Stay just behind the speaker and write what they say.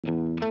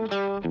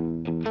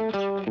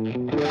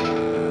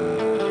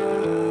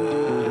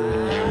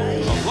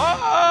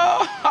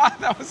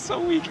That was so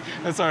weak.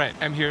 That's all right.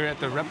 I'm here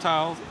at the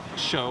Reptile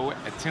show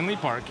at Tinley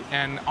Park,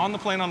 and on the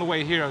plane on the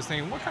way here, I was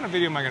thinking, what kind of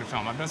video am I going to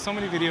film? I've done so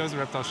many videos of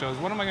reptile shows.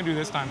 What am I going to do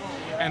this time?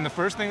 And the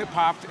first thing that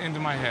popped into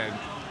my head,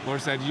 Laura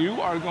said,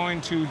 you are going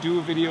to do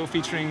a video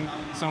featuring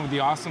some of the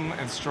awesome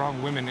and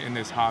strong women in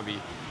this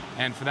hobby.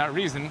 And for that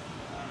reason,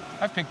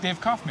 I've picked Dave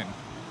Kaufman.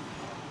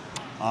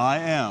 I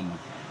am,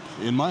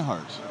 in my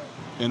heart,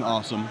 an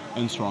awesome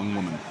and strong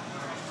woman.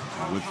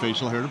 With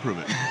facial hair to prove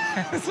it.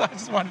 So I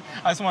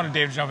just wanted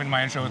Dave to jump in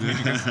my intro with me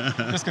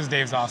because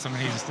Dave's awesome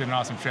and he just did an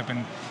awesome trip.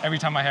 And every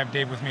time I have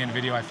Dave with me in a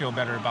video, I feel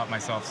better about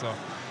myself. So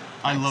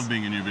I love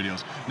being in your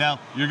videos.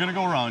 Now, you're going to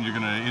go around, you're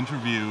going to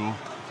interview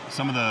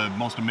some of the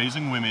most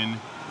amazing women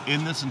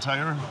in this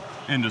entire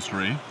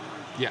industry.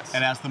 Yes.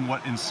 And ask them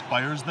what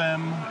inspires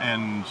them.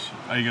 And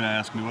are you going to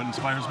ask me what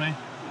inspires me?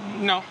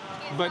 No,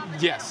 but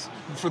yes.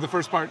 For the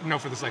first part, no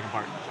for the second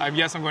part.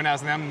 Yes, I'm going to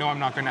ask them. No, I'm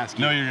not going to ask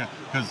you. No, you're going to,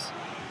 because...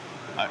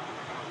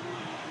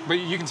 But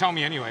you can tell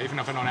me anyway, even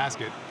if I don't ask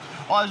it.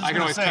 Well, I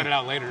can always cut it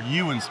out later.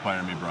 You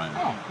inspire me, Brian.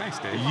 Oh, thanks,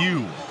 Dave.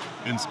 You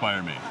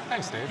inspire me.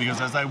 Thanks, Dave. Because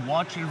as I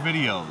watch your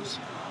videos,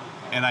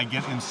 and I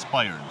get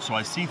inspired, so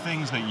I see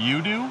things that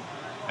you do,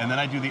 and then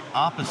I do the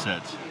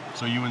opposite.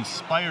 So you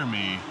inspire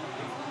me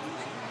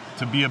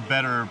to be a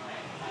better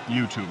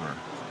YouTuber,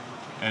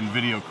 and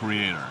video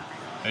creator,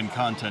 and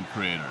content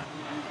creator.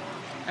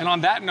 And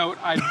on that note,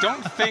 I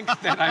don't think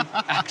that I've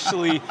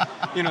actually,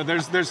 you know,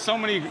 there's so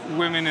many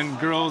women and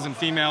girls and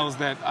females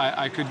that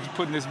I could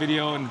put in this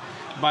video, and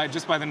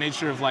just by the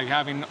nature of like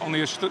having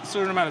only a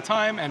certain amount of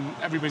time and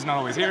everybody's not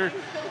always here,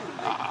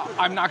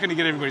 I'm not going to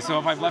get everybody. So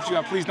if I've left you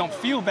out, please don't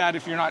feel bad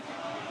if you're not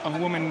a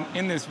woman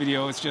in this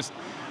video. It's just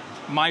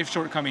my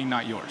shortcoming,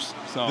 not yours.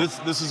 So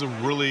this is a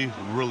really,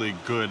 really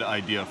good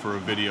idea for a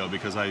video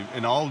because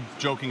and all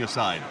joking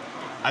aside,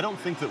 I don't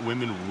think that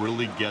women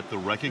really get the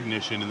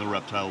recognition in the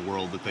reptile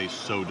world that they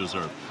so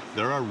deserve.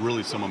 There are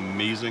really some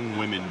amazing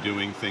women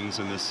doing things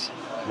in this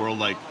world,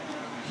 like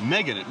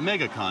Megan at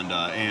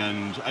Megaconda,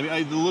 and I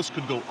mean, the list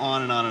could go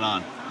on and on and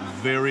on.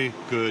 Very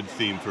good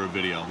theme for a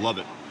video. Love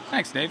it.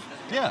 Thanks, Dave.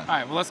 Yeah. All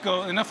right, well, let's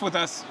go. Enough with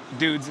us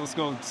dudes. Let's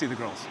go see the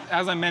girls.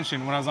 As I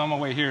mentioned, when I was on my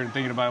way here and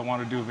thinking about I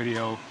wanted to do a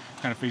video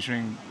kind of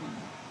featuring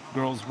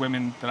girls,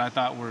 women that I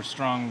thought were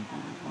strong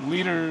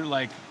leader,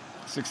 like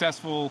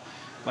successful.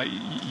 Like,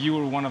 you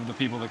were one of the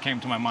people that came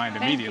to my mind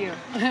immediately.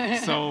 Thank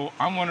you. So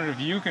I'm wondering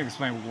if you can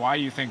explain why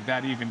you think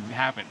that even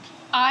happened.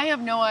 I have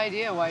no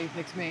idea why you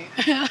picked me,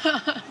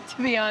 to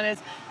be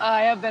honest.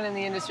 I have been in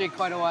the industry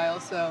quite a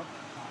while, so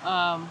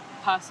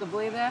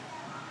possibly that.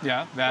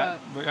 Yeah, that.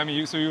 But I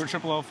mean, so you were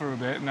Triple L for a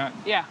bit. Now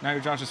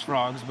you're Josh's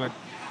Frogs. But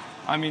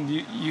I mean,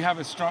 you have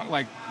a strong,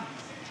 like,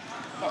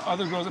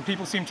 other girls,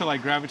 people seem to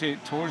like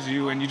gravitate towards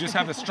you, and you just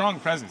have a strong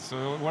presence.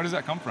 So where does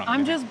that come from?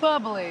 I'm just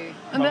bubbly,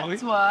 and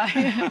that's why.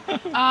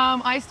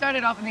 I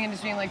started off in the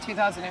industry in like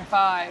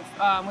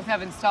 2005 with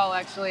Heaven's Tall,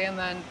 actually, and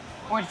then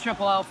went to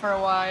Triple L for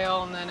a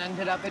while, and then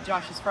ended up at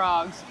Josh's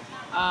Frogs.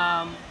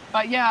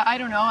 But yeah, I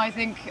don't know. I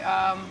think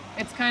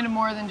it's kind of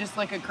more than just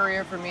like a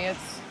career for me.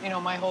 It's, you know,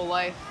 my whole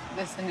life.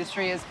 This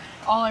industry is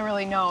all I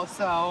really know.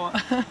 So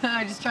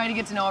I just try to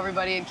get to know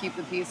everybody and keep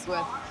the peace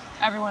with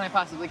everyone I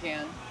possibly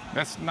can.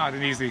 That's not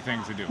an easy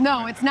thing to do.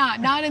 No, it's not.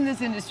 Not in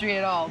this industry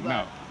at all.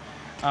 But.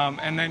 No.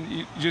 And then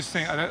you just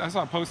think, I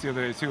saw a post the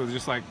other day too, it was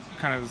just like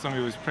kind of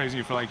somebody was praising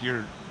you for like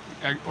your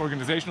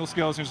organizational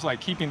skills and just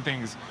like keeping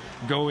things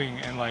going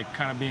and like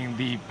kind of being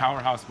the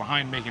powerhouse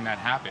behind making that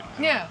happen.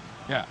 Yeah.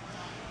 Yeah.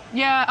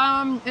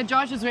 Yeah, at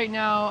Josh's right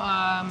now,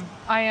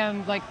 I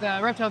am like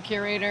the reptile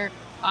curator.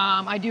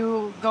 I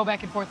do go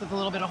back and forth with a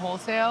little bit of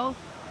wholesale,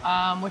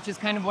 which is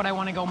kind of what I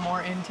want to go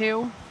more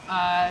into.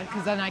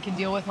 Because then I can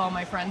deal with all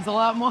my friends a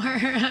lot more.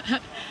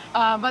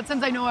 But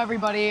since I know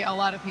everybody, a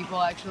lot of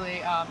people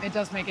actually, it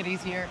does make it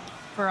easier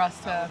for us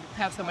to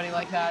have somebody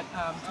like that,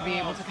 to be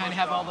able to kind of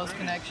have all those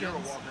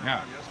connections.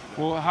 Yeah.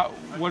 Well,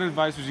 what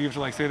advice would you give to,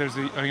 like, say there's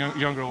a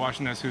young girl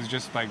watching this who's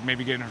just like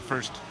maybe getting her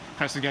first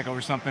crested gecko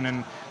or something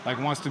and like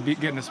wants to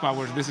get in a spot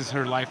where this is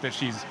her life that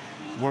she's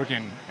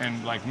working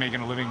and like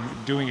making a living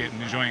doing it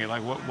and enjoying it.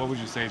 Like what would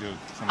you say to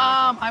somebody like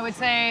that? I would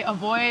say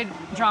avoid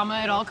drama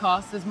at all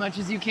costs as much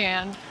as you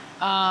can.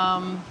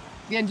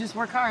 And just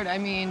work hard. I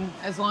mean,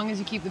 as long as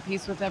you keep the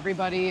peace with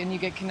everybody and you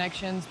get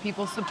connections,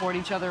 people support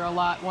each other a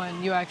lot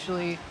when you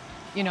actually,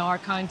 you know, are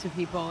kind to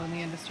people in the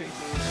industry.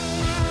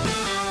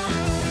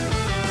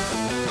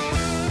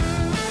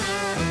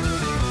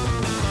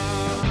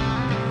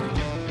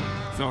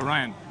 So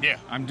Ryan, yeah,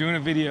 I'm doing a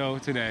video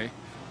today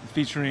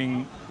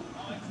featuring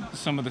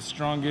some of the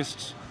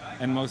strongest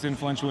and most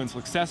influential and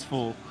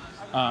successful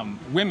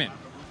women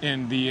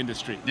in the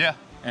industry. Yeah.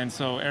 And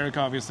so Erica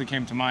obviously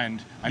came to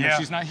mind. I know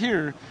she's not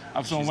here,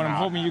 so what I'm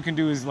hoping you can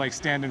do is like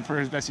stand in for her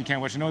as best you can,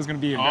 which I know is going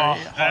to be a very hard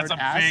that's a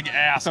big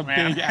ask, It's a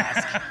big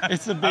ask.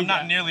 It's a big I'm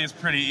not nearly as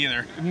pretty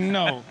either.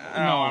 No,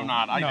 no, I'm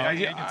not.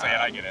 You can say it,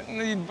 I get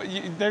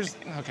it.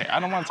 Okay, I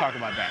don't want to talk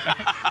about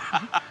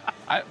that.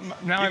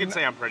 You can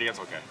say I'm pretty, it's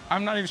okay.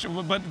 I'm not even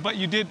sure, but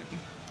you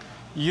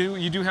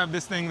do have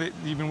this thing that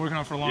you've been working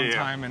on for a long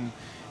time,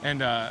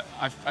 And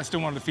I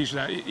still wanted to feature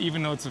that,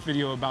 even though it's a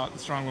video about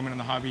strong women in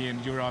the hobby,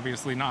 and you're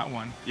obviously not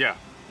one. Yeah.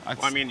 Well,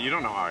 I mean, you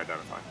don't know how I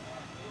identify.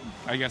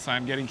 I guess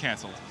I'm getting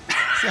canceled.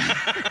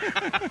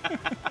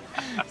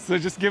 So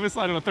just give us,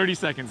 I don't know, 30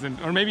 seconds,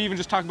 or maybe even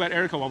just talk about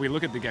Erica while we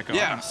look at the gecko.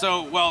 Yeah,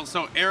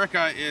 so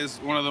Erica is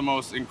one of the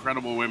most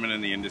incredible women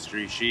in the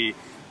industry. She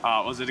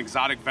was an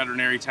exotic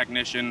veterinary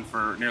technician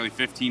for nearly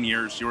 15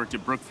 years. She worked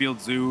at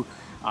Brookfield Zoo.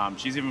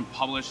 She's even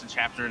published a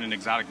chapter in an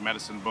exotic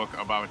medicine book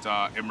about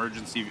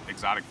emergency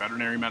exotic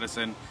veterinary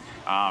medicine.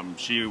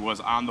 She was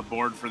on the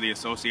board for the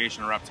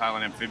Association of Reptile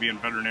and Amphibian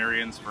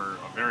Veterinarians for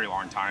a very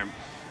long time.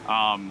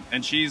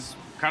 And she's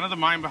kind of the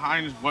mind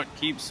behind what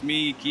keeps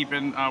me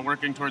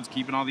working towards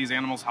keeping all these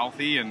animals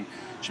healthy, and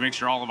she makes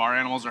sure all of our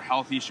animals are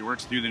healthy. She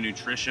works through the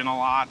nutrition a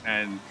lot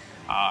and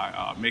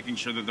making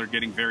sure that they're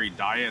getting varied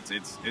diets.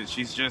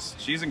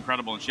 She's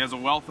incredible, and she has a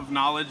wealth of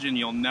knowledge, and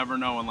you'll never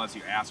know unless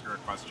you ask her a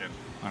question.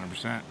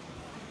 100%.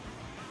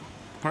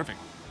 Perfect.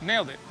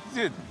 Nailed it.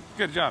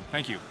 Good job.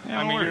 Thank you. Yeah,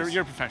 I mean, no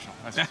you're a professional.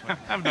 That's just what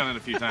I've done it a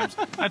few times.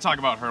 I talk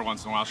about her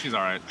once in a while. She's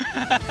all right.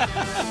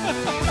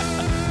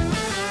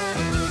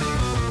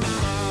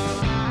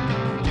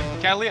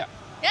 Catalia.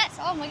 Yes.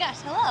 Oh my gosh.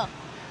 Hello.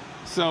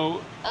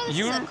 So Oh, this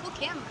is a cool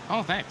camera.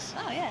 Oh, thanks.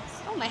 Oh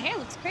yes. Oh, my hair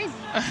looks crazy.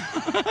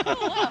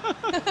 Oh,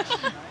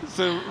 wow.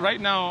 So right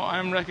now,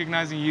 I'm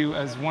recognizing you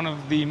as one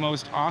of the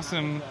most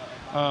awesome,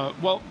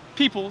 well,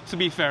 people, to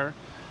be fair.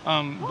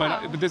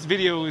 But this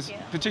video is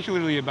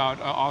particularly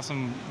about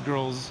awesome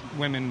girls,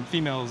 women,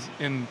 females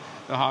in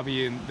the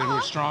hobby, and that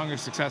are strong and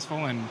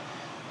successful. And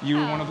you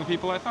were one of the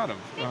people I thought of.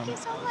 Thank you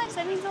so much.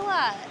 That means a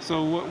lot.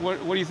 So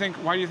what do you think?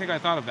 Why do you think I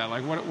thought of that?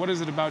 Like, what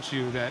is it about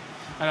you that?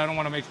 And I don't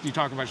want to make you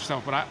talk about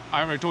yourself, but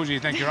I already told you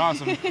think you're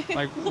awesome.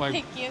 Like,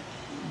 Thank you.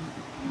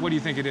 What do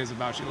you think it is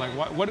about you? Like,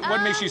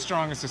 what makes you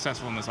strong and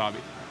successful in this hobby?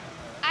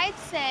 I'd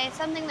say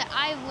something that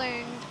I've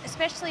learned,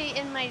 especially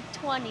in my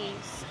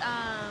 20s,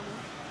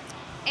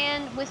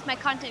 and with my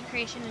content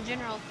creation in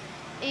general,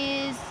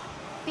 is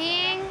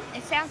being,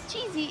 it sounds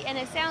cheesy and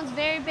it sounds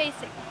very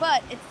basic,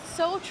 but it's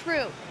so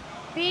true.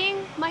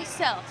 Being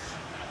myself,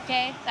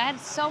 okay? I had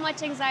so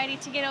much anxiety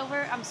to get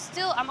over.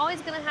 I'm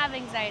always gonna have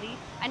anxiety.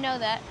 I know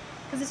that,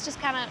 because it's just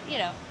kind of, you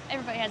know,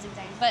 everybody has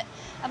anxiety, but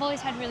I've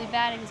always had really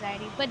bad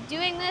anxiety. But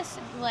doing this,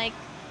 like,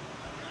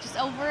 just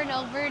over and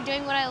over,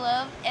 doing what I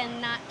love and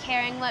not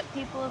caring what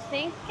people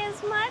think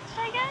as much,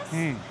 I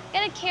guess.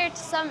 Gotta care to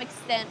some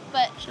extent,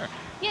 but,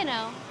 you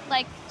know,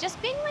 like,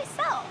 just being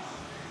myself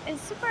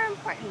is super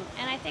important.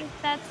 And I think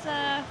that's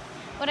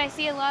what I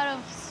see a lot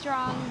of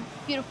strong,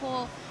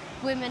 beautiful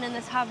women in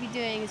this hobby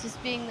doing, is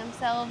just being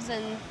themselves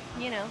and,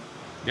 you know,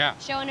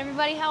 showing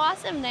everybody how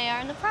awesome they are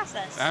in the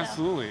process.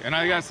 Absolutely. So. And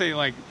I gotta say,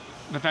 like,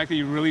 the fact that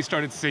you really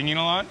started singing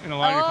a lot in a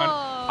lot of your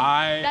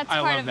content, that's I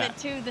part love of that. it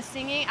too, the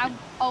singing. I've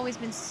always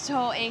been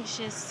so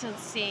anxious to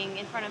sing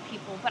in front of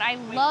people, but I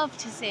love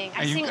to sing.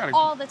 I sing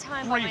all the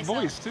time by myself.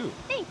 Great voice too.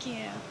 Thank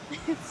you.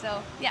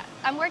 So yeah,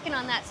 I'm working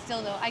on that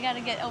still though. I gotta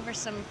get over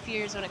some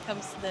fears when it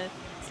comes to the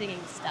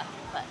singing stuff,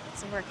 but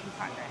it's a work in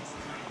progress.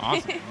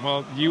 Awesome.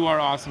 Well, you are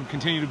awesome.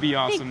 Continue to be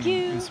awesome. Thank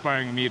you.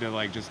 Inspiring me to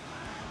like just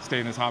stay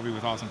in this hobby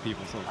with awesome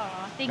people. So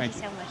thank you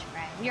so much,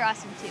 Brian. You're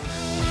awesome too.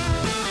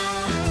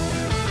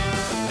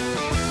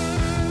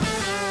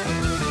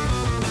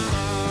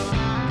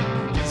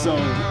 So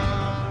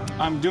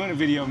I'm doing a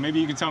video. Maybe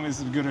you can tell me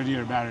this is a good idea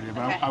or a bad idea,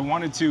 but I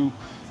wanted to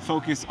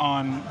focus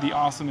on the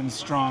awesome and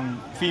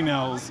strong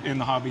females in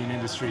the hobby and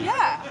industry.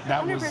 Yeah,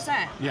 that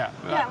 100%.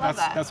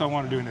 That's what I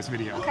want to do in this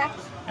video. Okay.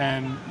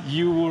 And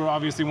you were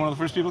obviously one of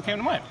the first people that came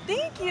to mind.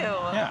 Thank you.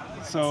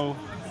 Yeah. So,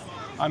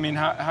 I mean,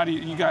 how do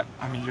you got?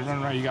 I mean, you're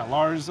running around. You got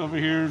Lars over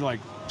here, like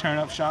tearing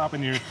up shop,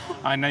 and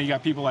I know you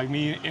got people like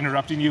me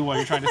interrupting you while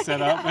you're trying to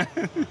set up.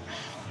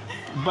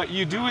 But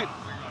you do it.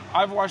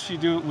 I've watched you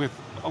do it with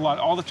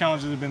all the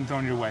challenges that have been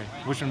thrown your way,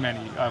 which are many.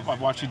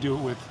 I've watched you do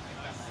it with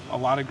a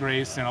lot of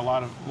grace and a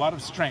lot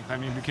of strength. I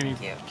mean, can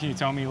you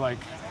tell me like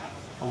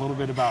a little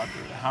bit about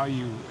how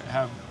you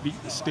have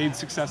stayed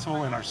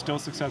successful and are still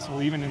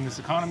successful even in this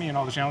economy and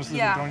all the challenges that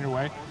have been thrown your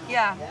way?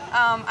 Yeah,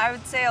 I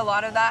would say a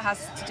lot of that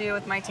has to do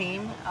with my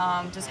team.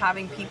 Just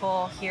having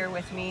people here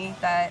with me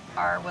that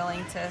are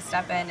willing to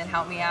step in and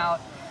help me out.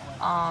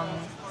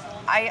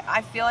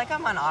 I feel like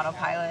I'm on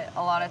autopilot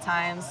a lot of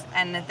times,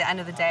 and at the end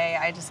of the day,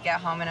 I just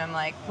get home and I'm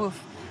like, woof,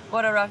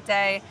 what a rough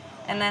day.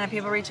 And then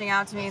people reaching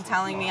out to me and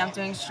telling me I'm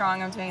doing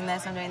strong, I'm doing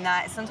this, I'm doing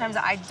that. Sometimes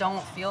I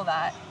don't feel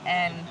that,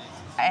 and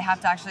I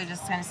have to actually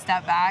just kind of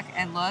step back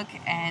and look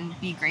and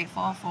be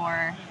grateful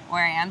for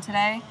where I am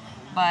today.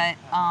 But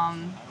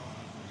I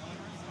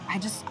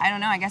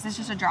don't know, I guess it's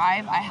just a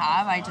drive I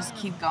have. I just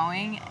keep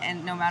going,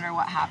 and no matter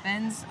what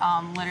happens,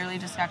 literally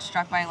just got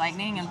struck by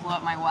lightning and blew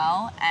up my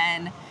well,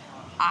 and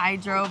I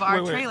drove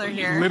our trailer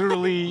here.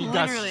 Literally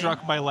got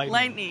struck by lightning.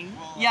 Lightning,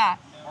 yeah.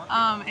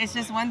 It's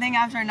just one thing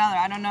after another.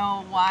 I don't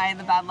know why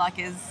the bad luck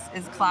is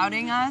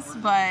clouding us,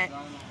 but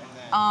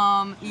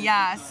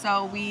Yeah,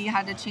 so we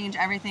had to change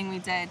everything we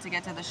did to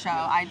get to the show.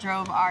 I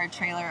drove our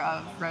trailer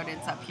of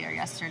rodents up here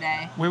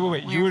yesterday.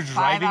 Wait. You were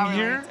driving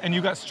here and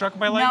you got struck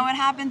by lightning? No, it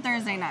happened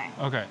Thursday night.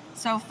 Okay.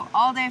 So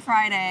all day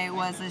Friday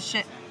was a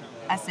shit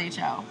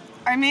SHO.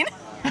 I mean,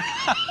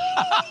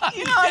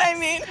 you know what I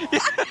mean?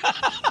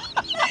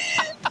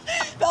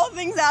 Spell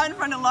things out in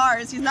front of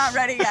Lars. He's not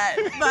ready yet,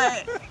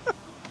 but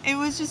it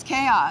was just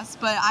chaos.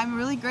 But I'm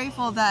really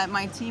grateful that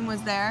my team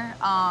was there.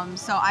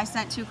 So I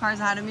sent 2 cars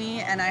ahead of me,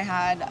 and I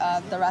had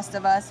the rest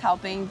of us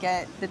helping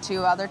get the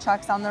 2 other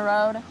trucks on the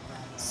road.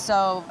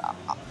 So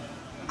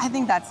I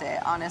think that's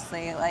it,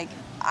 honestly. Like,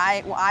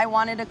 I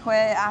wanted to quit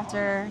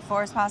after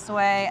Forrest passed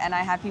away, and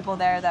I had people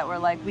there that were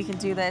like, we can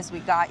do this, we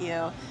got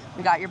you,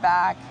 we got your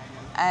back,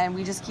 and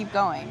we just keep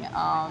going.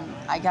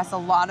 I guess a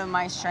lot of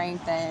my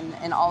strength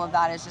and all of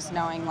that is just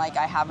knowing like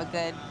I have a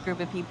good group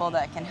of people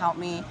that can help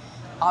me.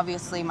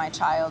 Obviously, my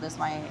child is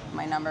my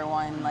number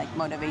one like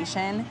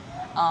motivation.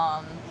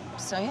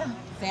 So yeah,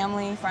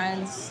 family,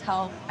 friends,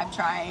 help, I'm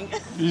trying.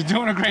 You're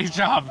doing a great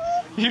job.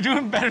 You're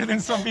doing better than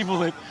some people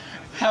that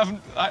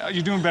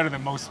you're doing better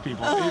than most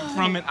people.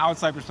 From an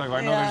outside perspective,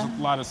 I know there's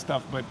a lot of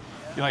stuff, but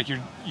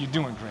you're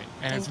doing great.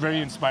 And it's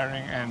very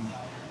inspiring, and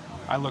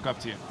I look up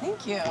to you.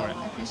 Thank you.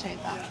 I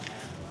appreciate that.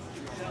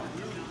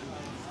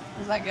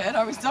 Is that good?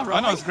 Are we still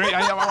rolling? Oh, no, it's great.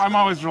 I'm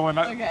always rolling.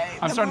 Okay.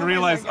 I'm starting to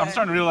realize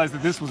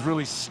that this was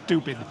really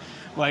stupid.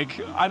 Like,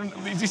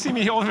 did you see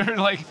me over there?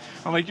 Like,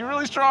 I'm like, you're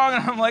really strong,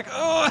 and I'm like,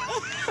 oh.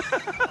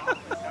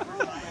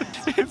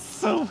 It's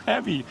so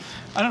heavy.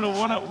 I don't know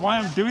why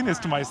I'm doing this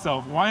to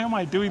myself. Why am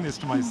I doing this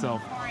to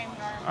myself?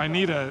 I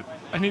need to,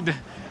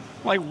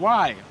 like,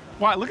 why?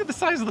 Why? Look at the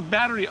size of the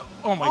battery.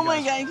 Oh my gosh. Oh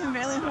my God, you can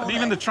barely hold it.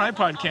 Even the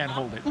tripod can't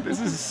hold it. This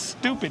is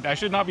stupid. I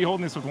should not be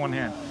holding this with one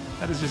hand.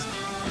 That is just,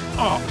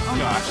 oh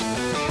gosh.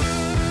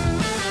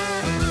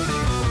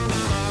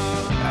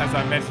 As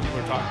I mentioned,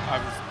 I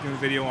was doing a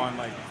video on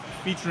like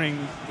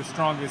featuring the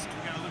strongest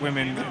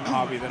women in the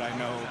hobby that I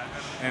know.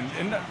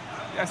 And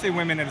I say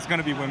women, and it's going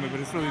to be women, but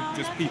it's really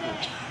just people.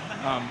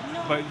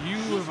 But you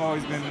have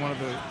always been one of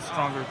the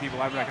stronger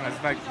people I've recognized.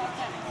 In fact,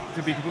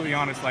 to be completely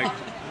honest, like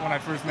when I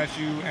first met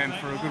you, and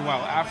for a good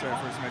while after I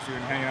first met you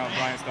and hanging out with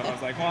Brian and stuff, I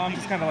was like, well, I'm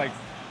just kind of like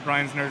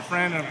Brian's nerd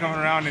friend, and I'm coming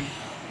around, and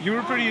you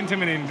were pretty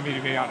intimidating to me,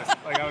 to be honest.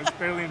 Like, I was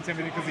fairly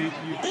intimidated because you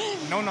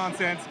no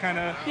nonsense, kind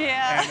of,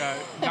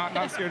 and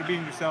not scared of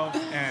being yourself.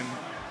 And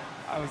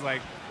I was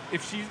like,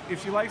 if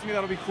she likes me,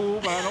 that'll be cool,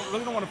 but I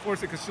really don't want to force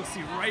it because she'll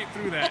see right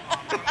through that.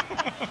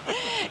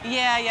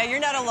 Yeah, you're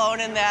not alone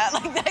in that.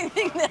 Like, I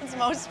think that's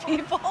most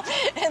people,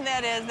 and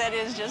that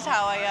is just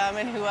how I am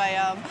and who I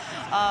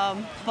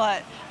am.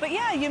 But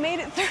yeah, you made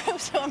it through,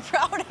 so I'm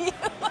proud of you.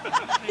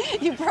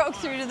 You broke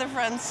through to the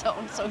friend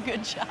zone, so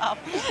good job.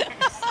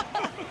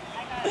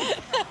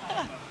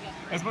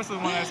 Especially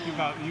when I ask you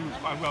about you,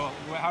 well,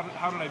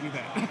 how did I do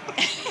that?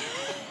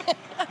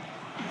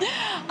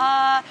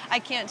 I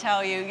can't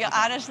tell you. Yeah,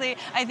 honestly,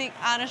 I think,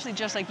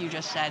 just like you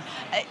just said,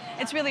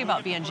 it's really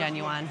about being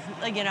genuine.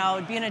 Like,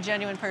 being a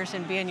genuine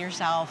person, being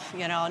yourself.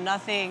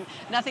 Nothing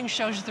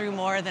shows through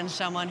more than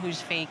someone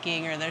who's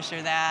faking or this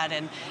or that.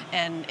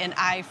 And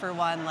I, for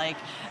one, like,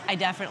 I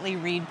definitely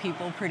read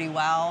people pretty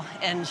well.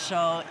 And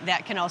so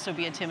that can also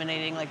be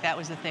intimidating. Like, that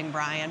was the thing,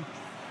 Brian.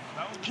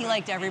 He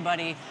liked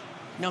everybody,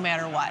 no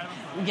matter what,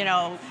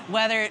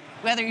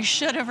 whether you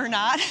should have or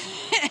not.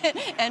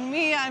 And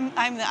me,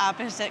 I'm the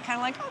opposite, kind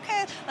of like,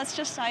 okay, let's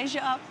just size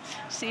you up,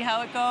 see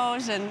how it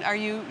goes, and are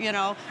you,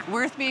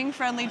 worth being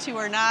friendly to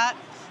or not,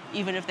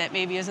 even if that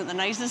maybe isn't the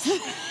nicest thing.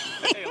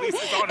 Hey, at least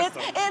it's honest,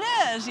 though.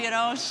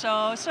 It is,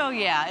 so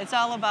yeah, it's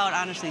all about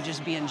honestly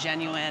just being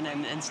genuine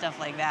and stuff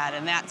like that,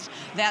 and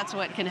that's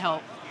what can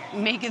help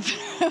make it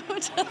through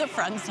to the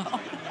friend zone.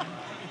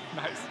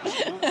 Nice.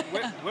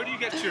 Where do you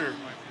get your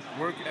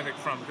work ethic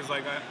from? Because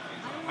like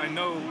I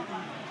know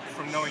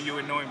from knowing you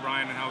and knowing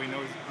Brian and how he knew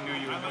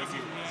you and knows you,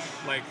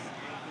 like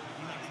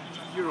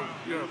you're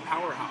a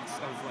powerhouse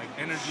of like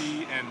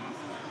energy and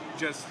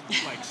just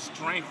like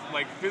strength,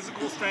 like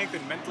physical strength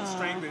and mental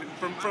strength.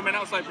 From an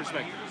outside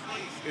perspective,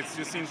 it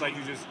just seems like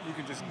you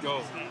can just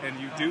go, and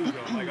you do go.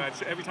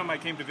 Like every time I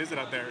came to visit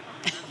out there,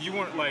 you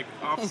weren't like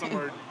off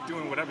somewhere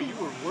doing whatever. You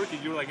were working.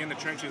 You were like in the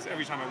trenches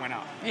every time I went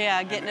out.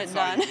 Yeah, getting it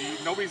done.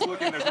 Nobody's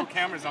looking. There's no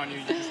cameras on you.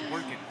 You're just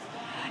working.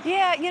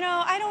 Yeah,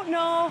 I don't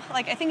know.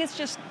 Like, I think it's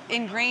just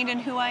ingrained in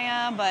who I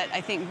am, but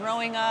I think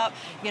growing up,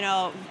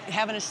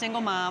 having a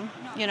single mom,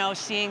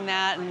 seeing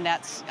that, and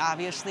that's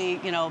obviously,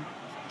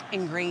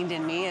 ingrained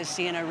in me, is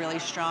seeing a really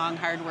strong,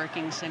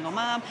 hardworking single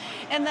mom.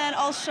 And then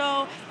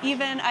also,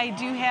 even I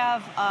do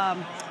have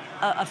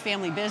a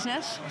family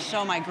business.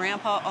 So my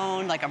grandpa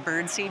owned like a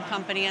birdseed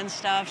company and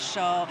stuff.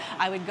 So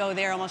I would go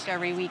there almost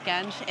every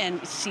weekend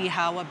and see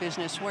how a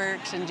business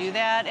works and do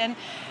that. And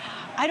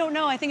I don't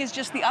know. I think it's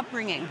just the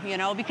upbringing,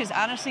 because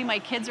honestly, my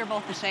kids are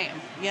both the same.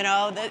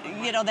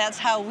 That's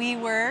how we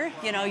were.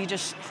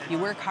 You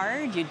work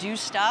hard, you do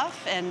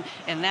stuff, and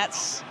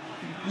that's,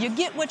 you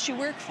get what you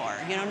work for.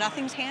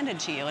 Nothing's handed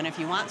to you. And if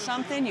you want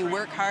something, you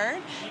work hard,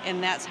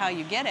 and that's how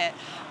you get it.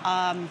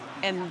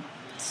 And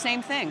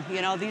same thing.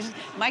 You know,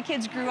 my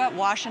kids grew up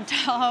washing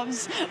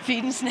tubs,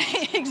 feeding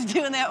snakes,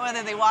 doing that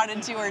whether they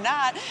wanted to or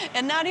not,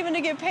 and not even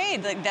to get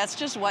paid. Like, that's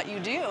just what you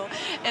do.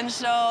 And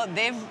so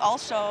they've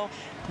also,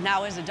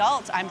 now as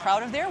adults, I'm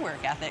proud of their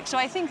work ethic. So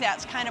I think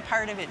that's kind of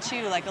part of it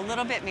too, like a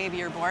little bit maybe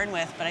you're born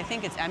with, but I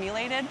think it's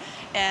emulated.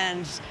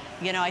 And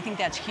you know, I think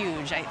that's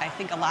huge. I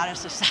think a lot of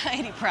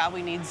society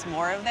probably needs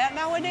more of that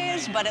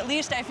nowadays, but at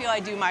least I feel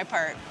I do my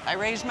part. I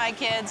raised my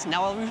kids,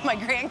 now I'll raise my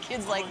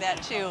grandkids like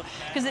that too.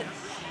 Because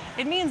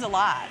it means a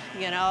lot,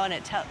 you know, and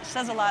it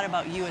says a lot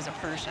about you as a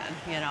person,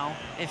 you know,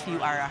 if you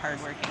are a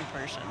hardworking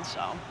person, so.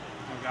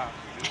 No doubt.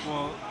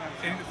 Well,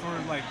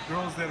 for like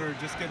girls that are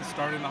just getting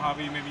started in the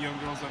hobby, maybe young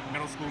girls in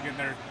middle school getting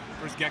their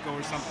first gecko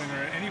or something,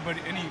 or any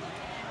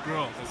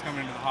girl that's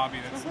coming into the hobby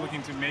that's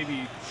looking to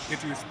maybe get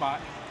to a spot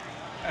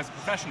as a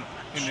professional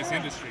in this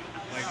industry,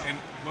 like, and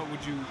what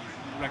would you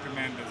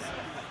recommend as,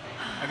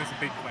 and that's a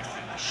big question.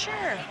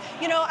 Sure.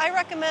 You know, I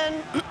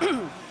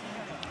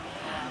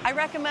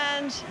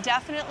recommend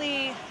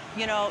definitely,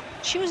 you know,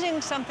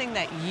 choosing something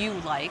that you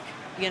like.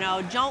 You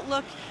know,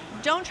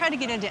 don't try to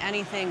get into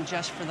anything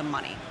just for the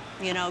money.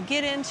 You know,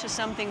 get into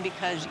something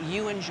because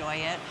you enjoy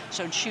it.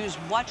 So choose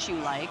what you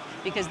like,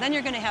 because then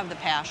you're going to have the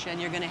passion,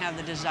 you're going to have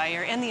the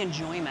desire and the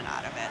enjoyment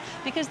out of it,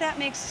 because that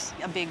makes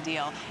a big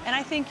deal. And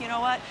I think, you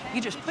know what,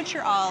 you just put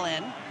your all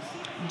in.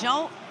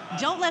 Don't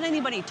let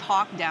anybody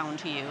talk down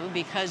to you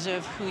because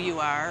of who you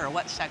are or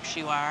what sex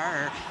you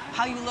are or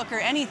how you look or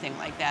anything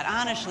like that.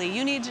 Honestly,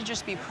 you need to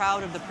just be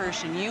proud of the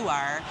person you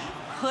are.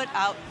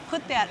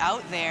 Put that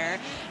out there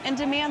and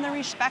demand the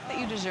respect that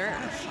you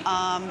deserve.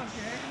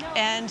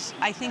 And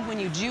I think when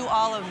you do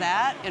all of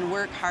that and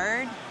work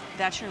hard,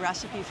 that's your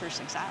recipe for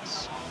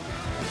success.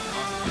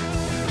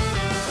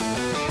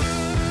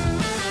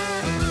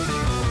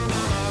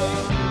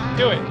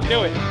 Do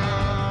it.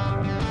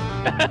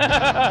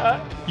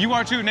 You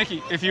are too,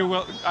 Nikki, if you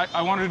will.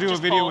 I wanted to do a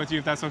video with you,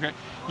 if that's okay.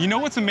 You know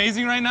what's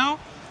amazing right now?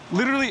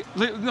 Literally,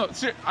 no,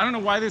 I don't know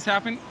why this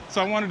happened, so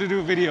I wanted to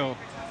do a video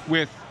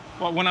with,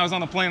 well, when I was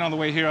on the plane on the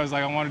way here, I was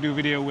like, I want to do a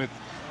video with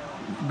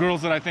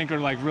girls that I think are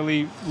like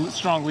really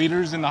strong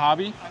leaders in the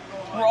hobby.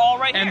 We're all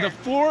right here. And the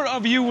four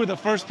of you were the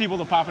first people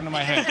to pop into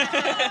my head.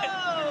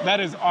 That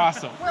is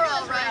awesome. We're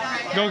all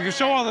right. Go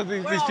show all of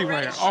these people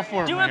right here, all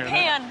four of them Do a here.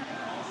 pan.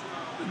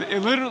 It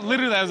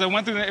literally, as I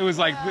went through it was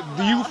like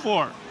you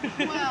four.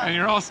 Wow. And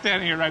you're all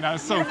standing here right now.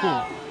 It's so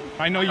cool.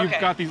 I know you've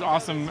got these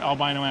awesome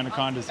albino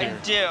anacondas here.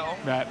 I do.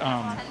 That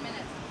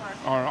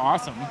are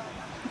awesome.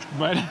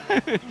 But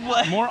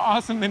more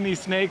awesome than these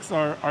snakes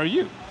are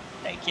you.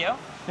 Thank you.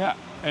 Yeah,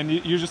 and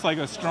you're just like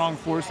a strong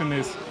force in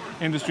this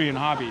industry and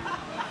hobby.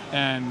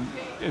 And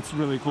it's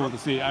really cool to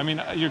see. I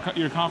mean,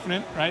 you're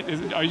confident, right?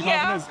 Are you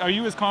confident? Are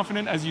you as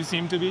confident as you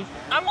seem to be?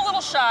 I'm a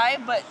little shy,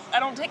 but I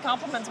don't take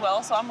compliments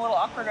well, so I'm a little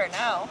awkward right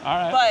now. All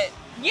right. But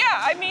yeah,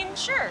 I mean,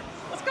 sure.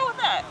 Let's go with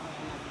that.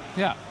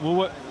 Yeah.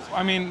 Well,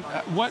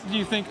 what do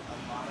you think?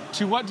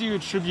 To what do you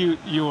attribute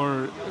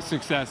your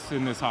success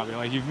in this hobby?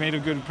 Like, you've made a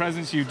good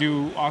presence. You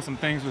do awesome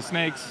things with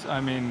snakes. I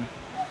don't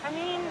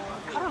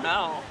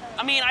know.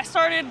 I mean, I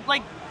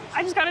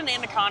just got into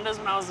anacondas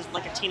when I was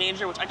like a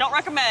teenager, which I don't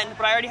recommend,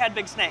 but I already had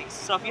big snakes.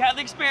 So if you have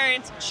the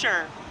experience,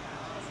 sure.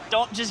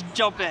 Don't just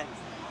jump in.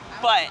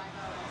 But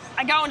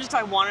I got one just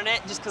because I wanted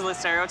it, just because of the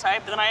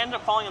stereotype, and then I ended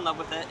up falling in love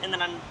with it. And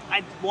then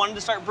I wanted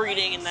to start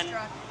breeding, and then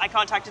I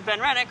contacted Ben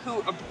Reddick,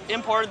 who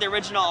imported the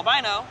original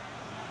albino,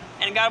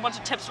 and got a bunch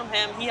of tips from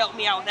him. He helped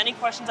me out with any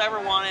questions I ever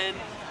wanted,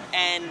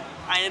 and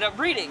I ended up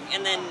breeding.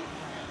 And then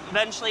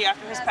eventually,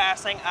 after his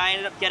passing, I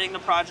ended up getting the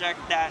project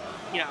that,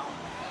 you know,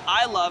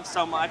 I love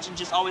so much and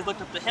just always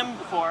looked up to him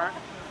before,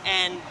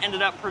 and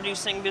ended up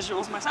producing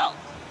visuals myself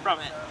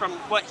from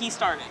what he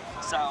started.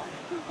 So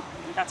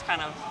that's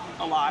kind of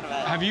a lot of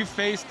it. Have you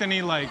faced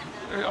any, like,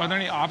 are there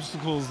any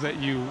obstacles that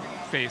you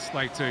faced,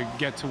 like, to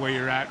get to where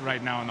you're at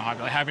right now in the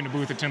hobby? Like having a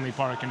booth at Tinley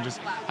Park and just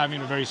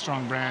having a very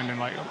strong brand and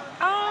like...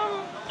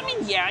 I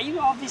mean, yeah, you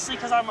obviously,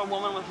 because I'm a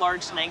woman with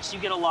large snakes, you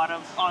get a lot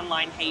of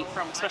online hate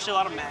from, especially a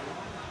lot of men.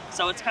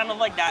 So it's kind of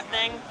like that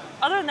thing.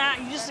 Other than that,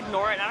 you just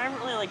ignore it. And I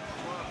haven't really, like,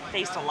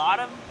 faced a lot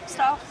of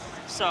stuff.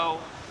 So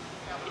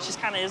it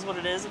just kind of is what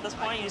it is at this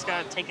point. You just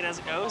got to take it as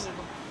it goes and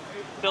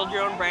build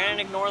your own brand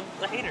and ignore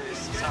the haters.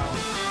 So.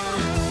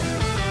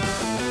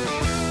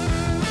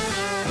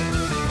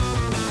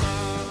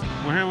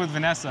 We're here with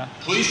Vanessa.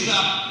 Please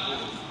stop.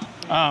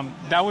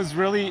 That was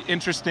really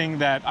interesting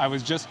that I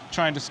was just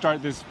trying to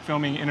start this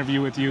filming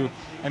interview with you,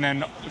 and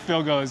then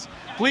Phil goes,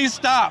 please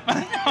stop,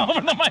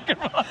 over the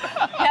microphone.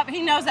 Yeah, but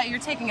he knows that you're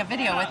taking a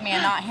video with me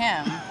and not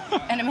him,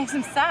 and it makes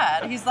him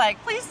sad. He's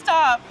like, please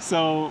stop.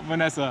 So,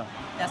 Vanessa,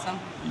 yes,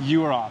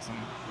 you are awesome.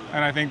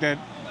 And I think that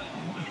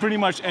pretty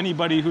much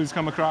anybody who's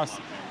come across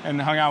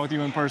and hung out with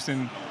you in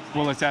person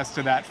will attest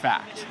to that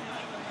fact.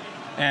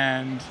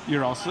 And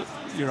you're also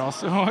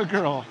a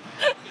girl.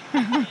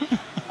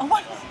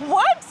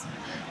 What?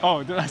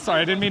 Oh,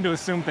 sorry, I didn't mean to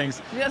assume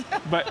things.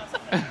 But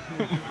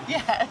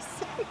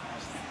yes.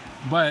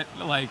 But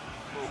like,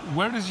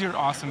 where does your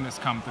awesomeness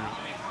come through?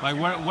 Like,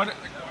 what?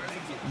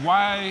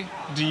 why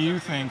do you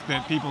think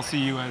that people see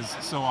you as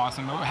so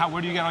awesome?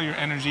 Where do you get all your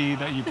energy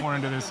that you pour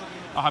into this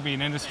hobby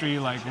and industry?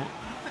 Like,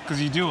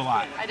 because you do a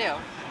lot. I do.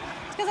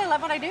 It's because I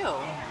love what I do.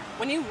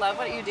 When you love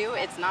what you do,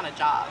 it's not a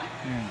job.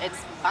 It's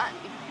fun.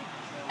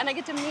 And I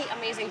get to meet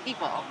amazing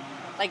people.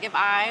 Like, if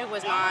I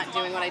was not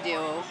doing what I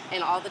do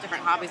in all the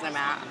different hobbies I'm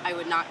at, I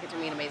would not get to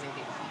meet amazing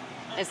people.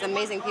 It's the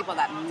amazing people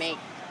that make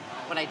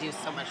what I do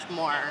so much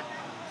more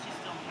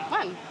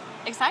fun,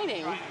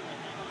 exciting.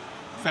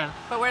 Fair.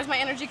 But where's my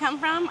energy come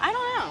from? I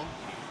don't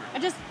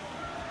know.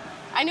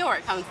 I know where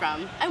it comes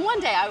from. And one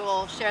day I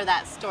will share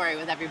that story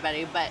with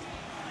everybody, but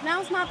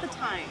now's not the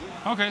time.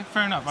 Okay,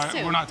 fair enough.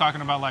 We're not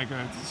talking about like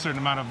a certain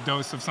amount of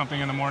dose of something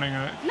in the morning.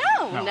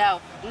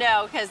 No,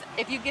 because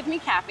if you give me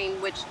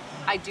caffeine, which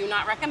I do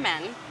not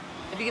recommend,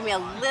 if you give me a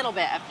little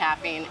bit of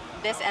caffeine,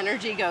 this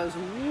energy goes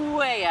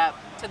way up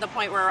to the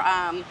point where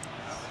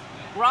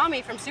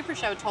Rami from Super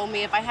Show told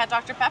me if I had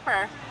Dr.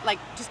 Pepper, like,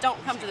 just don't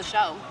come to the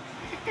show.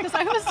 Because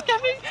I was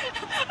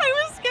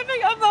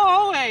skipping up the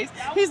hallways.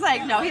 He's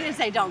like, no, he didn't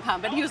say don't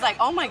come, but he was like,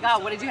 oh my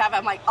God, what did you have?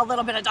 I'm like, a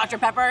little bit of Dr.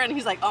 Pepper. And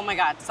he's like, oh my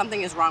God,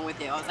 something is wrong with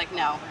you. I was like,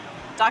 no,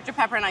 Dr.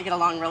 Pepper and I get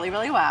along really,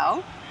 really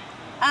well.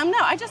 No,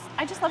 I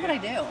just love what I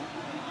do.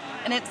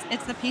 And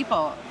it's the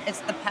people, it's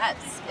the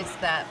pets, it's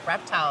the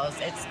reptiles,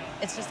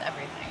 it's just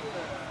everything.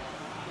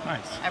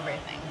 Nice.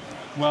 Everything.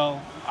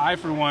 Well, I,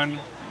 for one,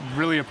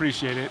 really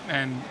appreciate it.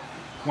 And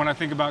when I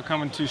think about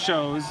coming to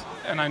shows,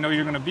 and I know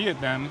you're going to be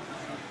at them,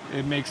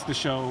 it makes the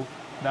show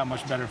that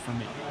much better for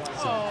me.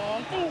 So,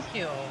 oh, thank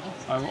you.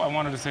 I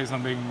wanted to say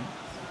something,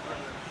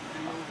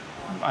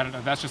 I don't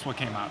know, that's just what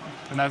came out.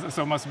 And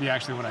so it must be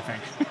actually what I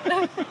think.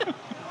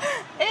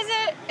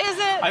 Is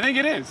it? I think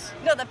it is.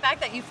 No, the fact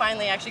that you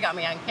finally actually got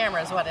me on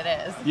camera is what it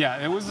is.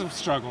 Yeah, it was a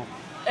struggle.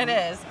 It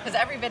is, because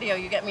every video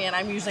you get me in,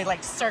 I'm usually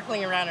like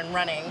circling around and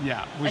running.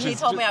 Yeah. And he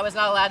told me I was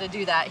not allowed to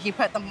do that. He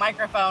put the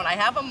microphone, I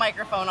have a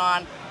microphone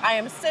on, I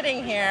am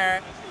sitting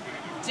here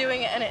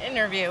doing an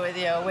interview with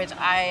you, which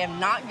I am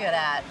not good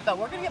at, but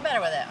we're gonna get better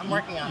with it. I'm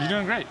working on it. You're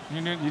doing great.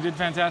 You did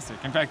fantastic.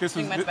 In fact, this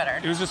was much better.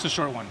 It was just a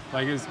short one.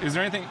 Like, is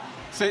there anything?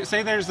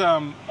 Say there's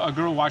a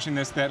girl watching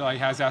this that like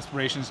has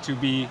aspirations to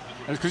be,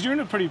 because you're in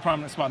a pretty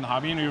prominent spot in the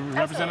hobby. You know, you're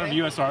representative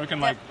of USARK,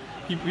 and like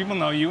people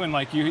know you, and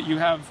like you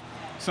have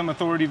some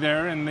authority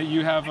there, and that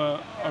you have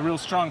a real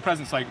strong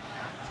presence. Like,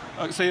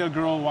 say a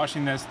girl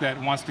watching this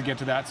that wants to get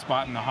to that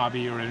spot in the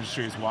hobby or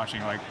industry is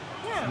watching. Like,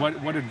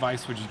 what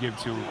advice would you give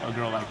to a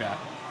girl like that?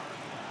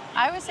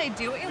 I would say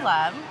do what you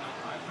love,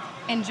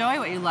 enjoy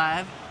what you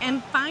love,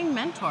 and find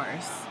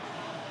mentors.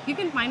 If you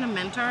can find a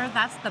mentor,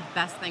 that's the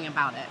best thing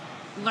about it.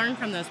 Learn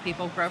from those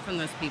people, grow from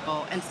those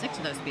people, and stick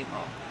to those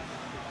people.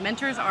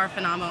 Mentors are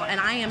phenomenal,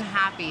 and I am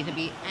happy to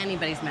be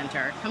anybody's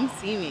mentor. Come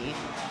see me.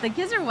 The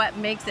kids are what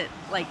makes it,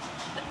 like,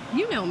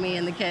 you know me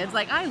and the kids.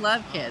 Like, I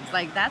love kids.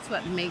 Like, that's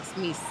what makes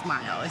me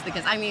smile, is the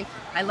kids. I mean,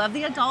 I love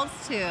the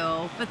adults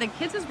too, but the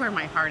kids is where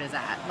my heart is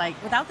at. Like,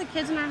 without the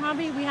kids in our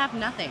hobby, we have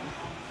nothing.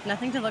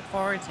 Nothing to look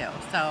forward to.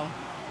 So,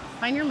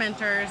 find your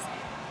mentors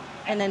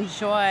and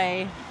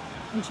enjoy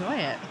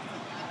it.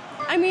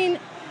 I mean,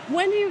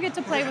 when do you get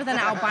to play with an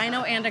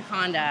albino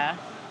anaconda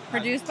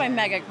produced by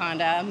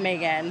Megaconda,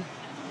 Megan?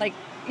 Like,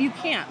 you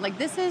can't. Like,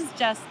 this is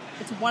just,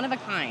 it's one of a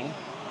kind.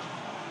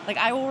 Like,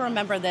 I will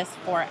remember this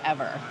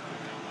forever.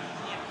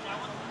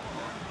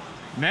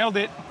 Nailed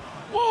it.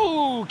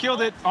 Woo,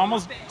 killed it.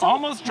 Almost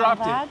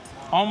dropped it.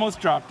 Almost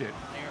dropped it.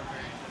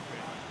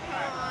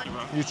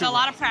 It's a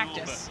lot of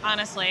practice,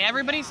 honestly.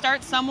 Everybody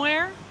starts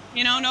somewhere.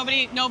 You know,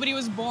 nobody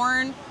was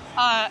born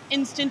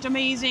instant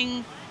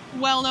amazing,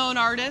 well-known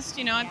artist.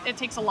 You know, it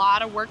takes a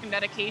lot of work and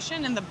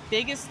dedication. And the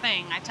biggest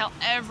thing I tell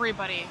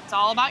everybody, it's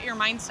all about your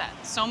mindset.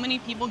 So many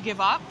people give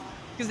up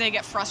because they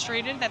get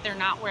frustrated that they're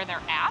not where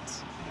they're at.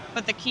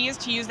 But the key is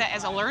to use that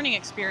as a learning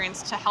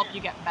experience to help you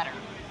get better.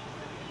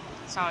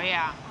 So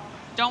yeah,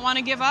 don't want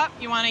to give up.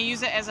 You want to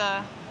use it as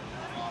a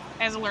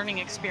learning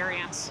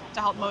experience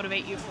to help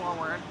motivate you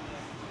forward.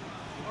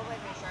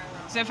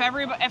 So if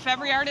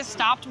every artist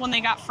stopped when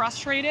they got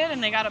frustrated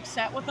and they got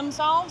upset with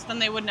themselves, then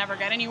they would never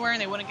get anywhere and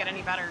they wouldn't get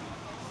any better.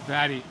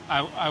 Daddy,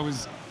 I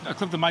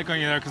clipped the mic on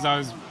you there because I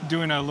was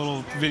doing a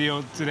little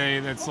video today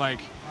that's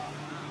like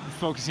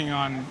focusing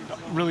on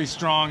really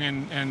strong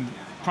and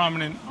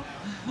prominent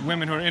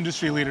women who are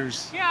industry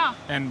leaders. Yeah.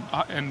 And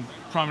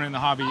prominent in the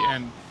hobby.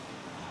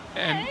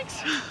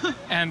 Thanks.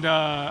 And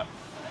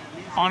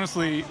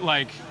honestly,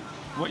 like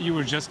what you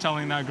were just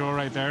telling that girl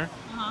right there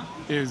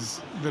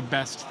is the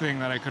best thing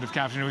that I could have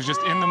captured. It was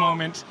just in the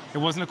moment. It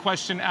wasn't a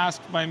question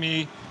asked by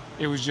me.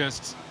 It was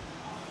just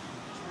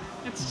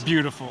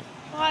beautiful.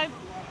 Well,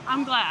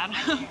 I'm glad.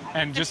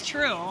 And it's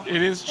true.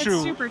 It is true.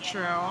 It's super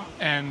true.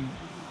 And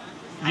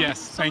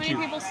yes, thank you. So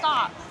many people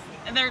stop.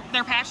 And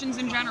their passions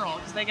in general,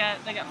 because they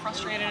get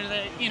frustrated.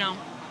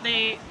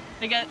 They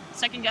get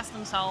second guess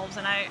themselves,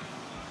 and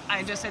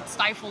it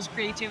stifles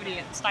creativity.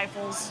 It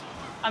stifles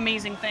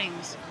amazing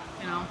things.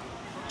 You know,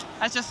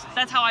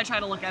 that's how I try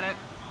to look at it.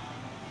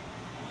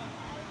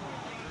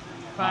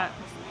 But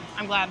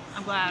I'm glad.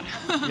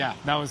 Yeah,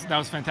 that was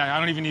fantastic. I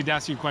don't even need to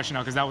ask you a question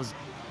now because that was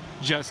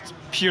just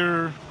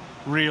pure,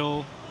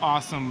 real,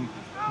 awesome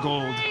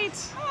gold. Great.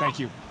 Thank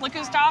you. Look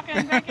who's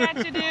talking back at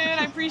you, dude.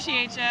 I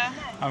appreciate you.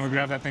 I'm gonna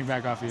grab that thing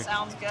back off you.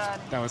 Sounds good.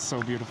 That was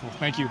so beautiful.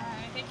 Thank you.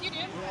 Thank you,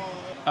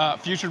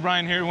 dude. Future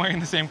Brian here, wearing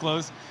the same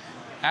clothes.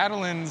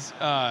 Adeline's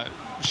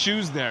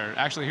shoes there.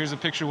 Actually, here's a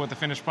picture of what the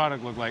finished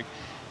product looked like.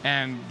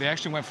 And they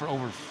actually went for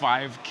over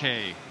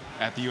 $5K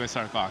at the US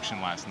Arc auction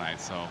last night.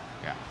 So,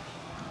 yeah,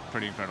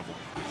 pretty incredible.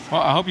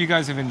 Well, I hope you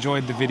guys have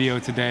enjoyed the video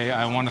today.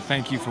 I want to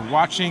thank you for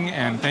watching,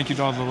 and thank you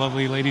to all the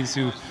lovely ladies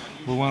who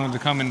were willing to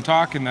come and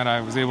talk, and that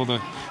they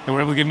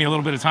were able to give me a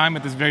little bit of time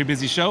at this very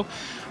busy show.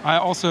 I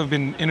also have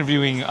been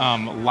interviewing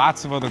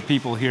lots of other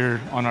people here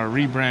on our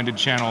rebranded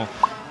channel,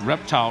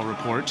 Reptile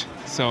Report.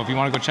 So if you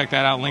want to go check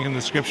that out, link in the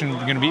description.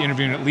 We're going to be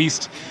interviewing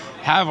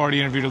have already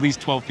interviewed at least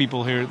 12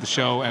 people here at the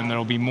show, and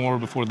there'll be more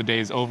before the day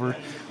is over.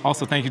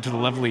 Also, thank you to the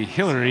lovely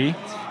Hillary,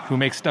 who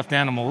makes stuffed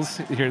animals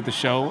here at the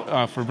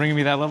show, for bringing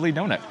me that lovely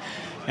donut.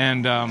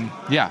 And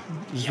yeah,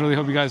 just really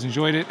hope you guys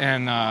enjoyed it.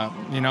 And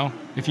you know,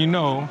 if you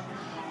know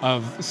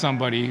of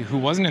somebody who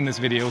wasn't in this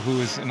video,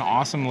 who is an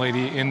awesome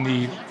lady in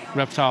the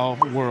reptile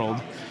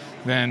world,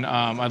 then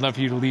I'd love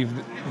for you to leave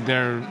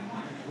their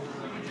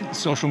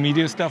social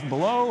media stuff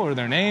below, or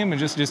their name, and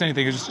just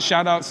anything. Just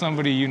shout out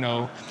somebody you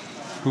know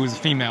who is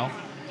female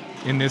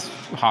in this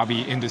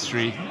hobby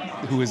industry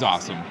who is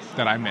awesome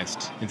that I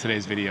missed in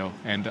today's video,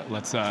 and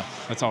let's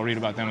all read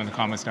about them in the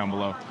comments down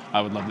below.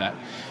 I would love that.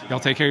 Y'all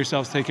take care of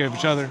yourselves, take care of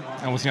each other,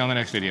 and we'll see you on the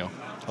next video.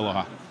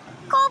 Aloha.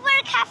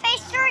 Goldberg Cafe,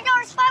 $0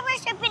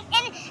 $5 shipping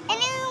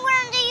anywhere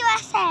in the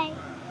USA.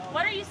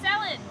 What are you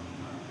selling?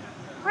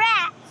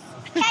 Rats.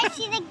 Can I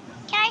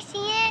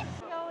see it?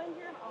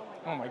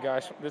 Oh my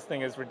gosh, this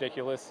thing is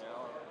ridiculous.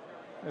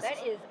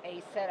 That is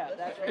a setup.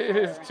 That's right. It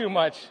is too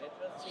much.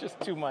 It's just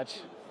too much.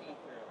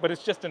 But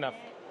it's just enough.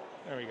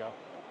 There we go.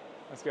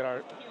 Let's get our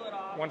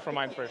one for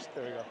mine first.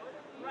 There we go.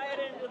 Right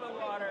into the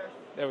water.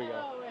 There we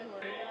go.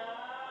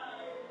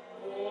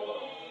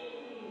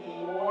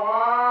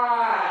 Wow.